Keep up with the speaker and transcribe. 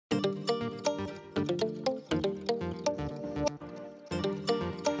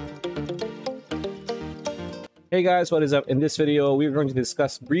Hey guys, what is up? In this video, we're going to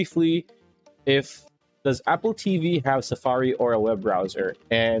discuss briefly if does Apple TV have Safari or a web browser?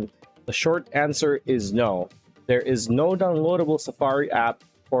 And the short answer is no. There is no downloadable Safari app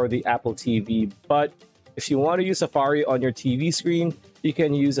for the Apple TV, but if you want to use Safari on your TV screen, you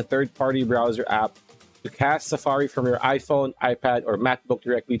can use a third-party browser app to cast Safari from your iPhone, iPad, or MacBook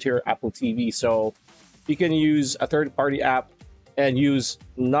directly to your Apple TV. So you can use a third-party app and use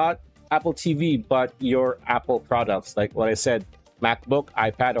not Apple TV, but your Apple products, like what I said, MacBook,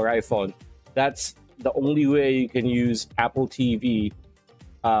 iPad, or iPhone. That's the only way you can use Apple TV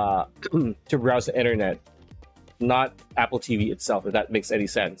to browse the internet, not Apple TV itself, if that makes any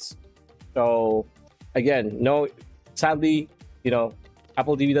sense. So again, no, sadly,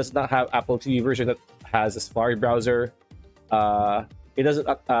 Apple TV does not have Apple TV version that has a Safari browser. It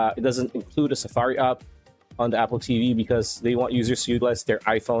doesn't include a Safari app on the Apple TV because they want users to utilize their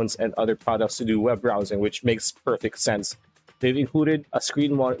iPhones and other products to do web browsing, which makes perfect sense. They've included a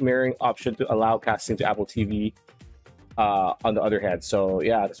screen mirroring option to allow casting to Apple TV on the other hand. So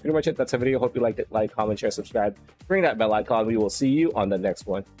yeah, that's pretty much it. That's a video. Hope you liked it. Like, comment, share, subscribe. Ring that bell icon. We will see you on the next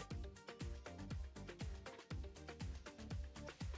one.